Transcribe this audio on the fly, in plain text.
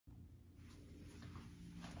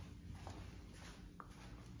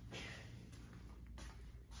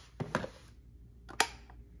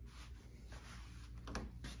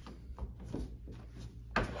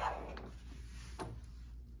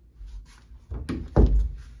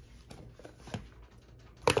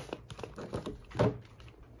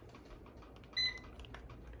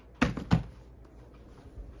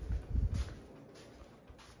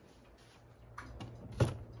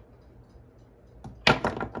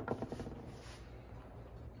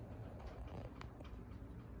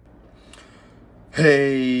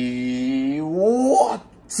Hey,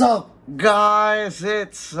 what's up, guys?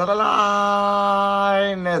 It's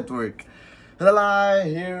LLI Network. LLI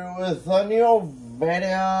here with a new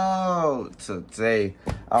video today.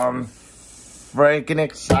 I'm freaking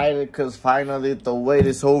excited because finally the wait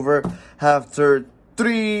is over after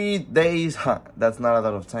 3 days. That's not a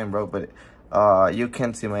lot of time, bro, but you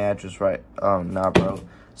can't see my address, right? Nah, bro.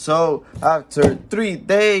 So after 3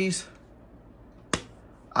 days,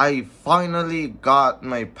 I finally got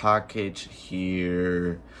my package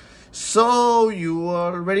here. So you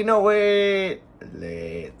already know it.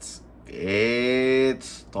 Let's get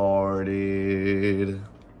started.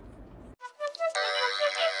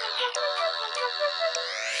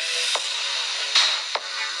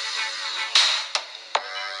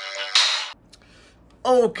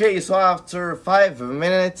 Okay, so after 5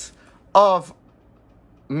 minutes of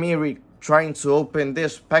me trying to open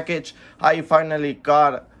this package, I finally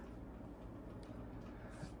got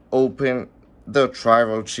open the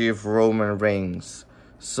Tribal Chief Roman Reigns.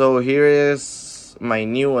 So here is my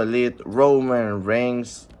new Elite Roman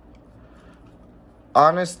Reigns.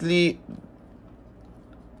 Honestly,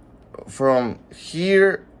 from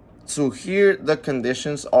here to here, the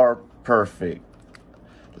conditions are perfect.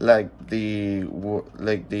 Like the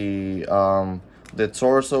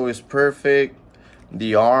torso is perfect.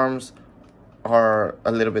 The arms are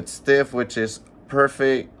a little bit stiff, which is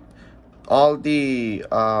perfect. All the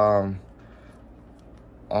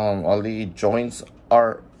joints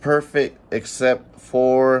are perfect except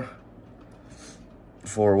for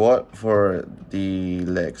what? For the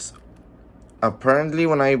legs. Apparently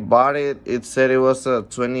when I bought it, it said it was a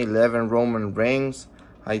 2011 Roman Reigns.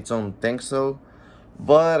 I don't think so.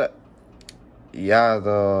 But yeah,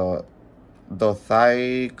 the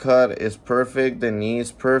thigh cut is perfect, the knee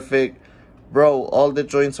is perfect. Bro, all the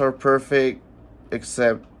joints are perfect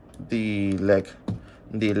except the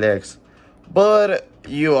legs. But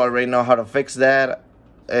you already know how to fix that.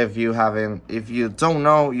 If you don't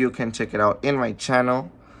know, you can check it out in my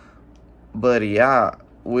channel. But yeah,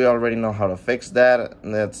 we already know how to fix that.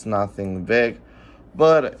 That's nothing big.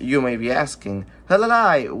 But you may be asking,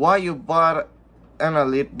 LLI, why you bought an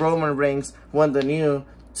Elite Roman Reigns when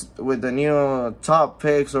with the new top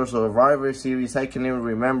picks or Survivor Series? I can't even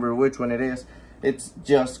remember which one it is. It's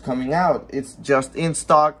just coming out. It's just in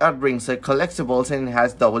stock at Ringside Collectibles, and it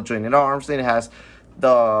has double jointed arms. It has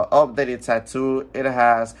the updated tattoo. It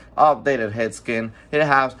has updated head skin. It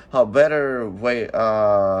has a better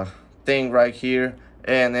thing right here,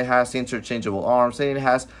 and it has interchangeable arms, and it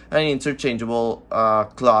has an interchangeable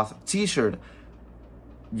cloth t-shirt.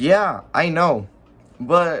 Yeah, I know,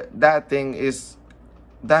 but that thing is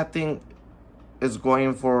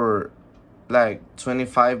going for like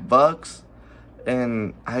 25 bucks,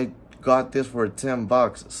 and I got this for 10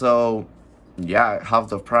 bucks. So yeah, half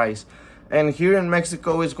the price. And here in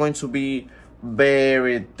Mexico, it's going to be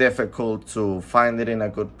very difficult to find it in a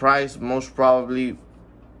good price. Most probably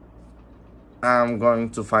I'm going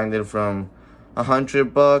to find it from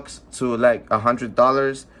 100 bucks to like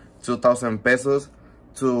 $100, 2,000 pesos,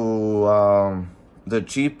 to the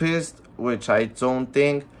cheapest, which I don't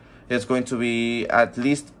think is going to be at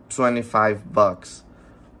least 25 bucks.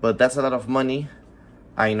 But that's a lot of money,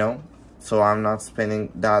 I know. So I'm not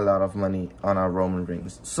spending that lot of money on a Roman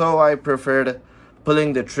Reigns. So I preferred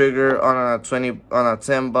pulling the trigger on a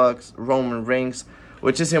 10 bucks Roman Reigns,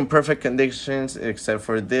 which is in perfect conditions except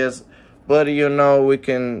for this. But you know, we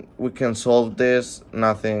can solve this.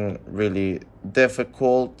 Nothing really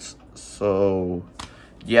difficult. So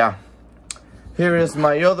yeah, here is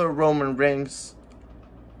my other Roman Reigns.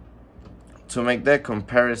 To make that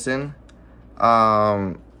comparison,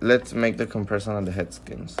 let's make the comparison on the head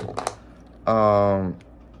skins.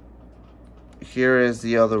 Here is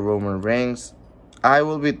the other Roman Reigns. I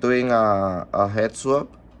will be doing a head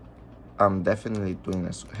swap. I'm definitely doing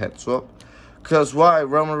a head swap. Because why?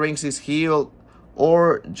 Roman Reigns is healed,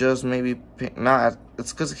 or just maybe nah,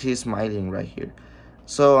 it's because he's smiling right here.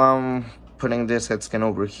 So I'm putting this head skin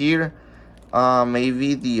over here.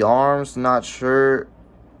 Maybe the arms, not sure,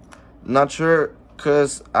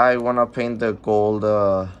 because I want to paint the gold,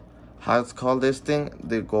 how it's called, this thing,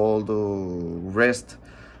 the gold wrist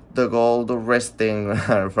thing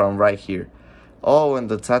from right here. Oh, and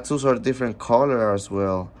the tattoos are different color as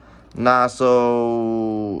well. Nah,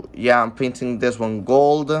 so yeah, I'm painting this one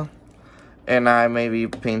gold, and I may be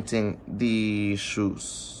painting the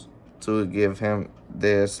shoes to give him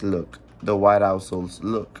this look, the white outsoles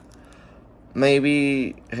look.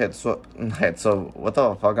 Maybe head swap, what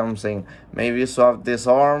the fuck I'm saying? Maybe swap this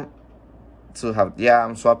arm to have, yeah,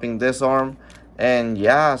 I'm swapping this arm. And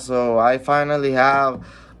yeah, so I finally have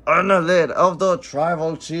on the lid of the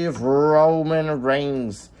tribal chief Roman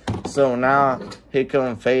Reigns. So now he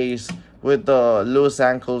can face with the loose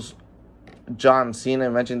ankles John Cena.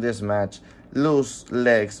 Imagine this match: loose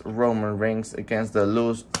legs Roman Reigns against the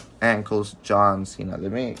loose ankles John Cena.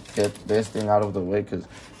 Let me get this thing out of the way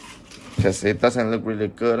because it doesn't look really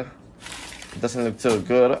good. It doesn't look too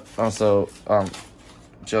good. Also,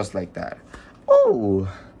 just like that.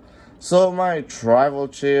 Oh, so my tribal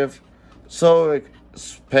chief. So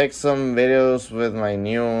expect some videos with my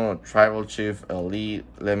new tribal chief elite.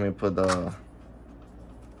 Let me put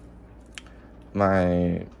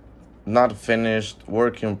my not finished,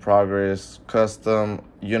 work in progress, custom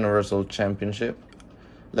universal championship.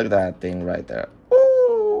 Look at that thing right there.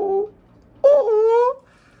 Ooh, ooh.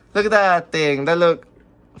 Look at that thing. That look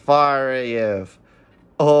fire AF.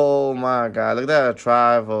 Oh my god, look at that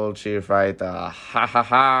tribal chief right there. Ha ha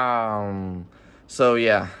ha. So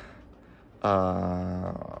yeah.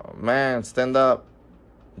 Man, stand up.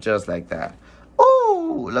 Just like that.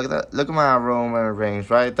 Oh, look at that. Look at my Roman Reigns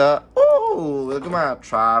right there. Oh, look at my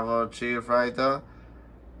tribal chief right there.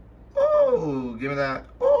 Oh, give me that.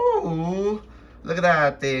 Oh, look at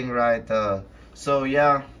that thing right there. So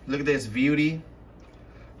yeah, look at this beauty.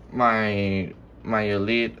 My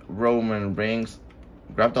elite Roman Reigns.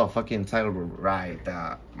 Grab the fucking title right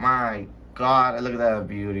there. My god, look at that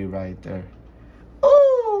beauty right there.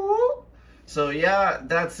 Oh. So yeah,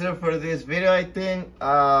 that's it for this video, I think.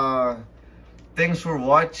 Thanks for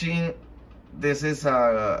watching. This is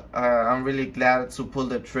I'm really glad to pull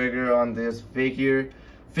the trigger on this figure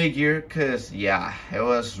because yeah, it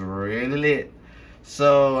was really lit.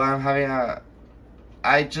 So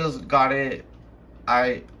I just got it.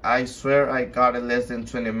 I swear I got it less than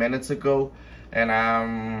 20 minutes ago, and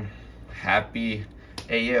I'm happy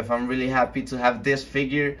AF. I'm really happy to have this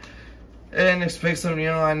figure and expect some new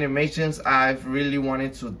animations. I've really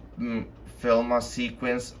wanted to film a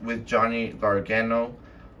sequence with Johnny Gargano,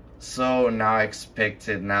 so now I expect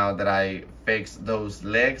it now that I fixed those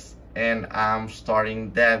legs, and I'm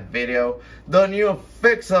starting that video. The new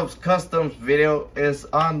fix-ups customs video is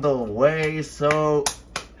on the way, so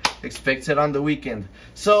expect it on the weekend.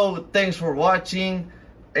 So thanks for watching,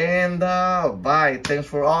 and bye. Thanks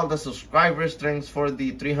for all the subscribers. Thanks for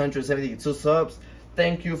the 372 subs.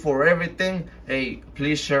 Thank you for everything. Hey,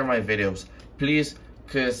 please share my videos, please,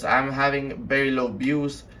 because I'm having very low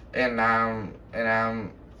views, and I'm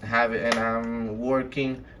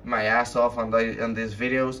working my ass off on these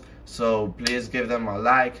videos. So please give them a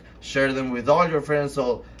like, share them with all your friends,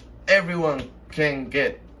 so everyone can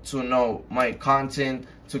get to know my content,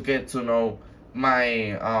 to get to know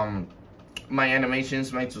my my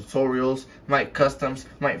animations, my tutorials, my customs,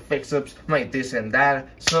 my fix-ups, my this and that.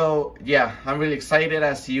 So yeah, I'm really excited,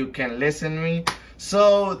 as you can listen to me.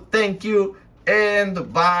 So thank you,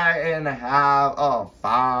 and bye, and have a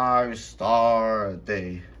 5-star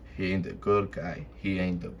day. He ain't the good guy, he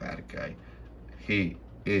ain't the bad guy, he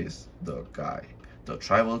is the guy, the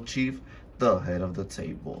tribal chief, the head of the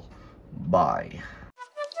table. Bye.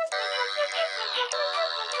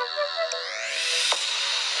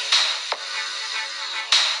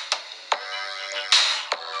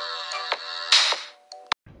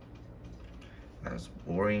 As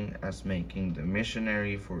boring as making the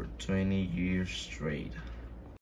missionary for 20 years straight.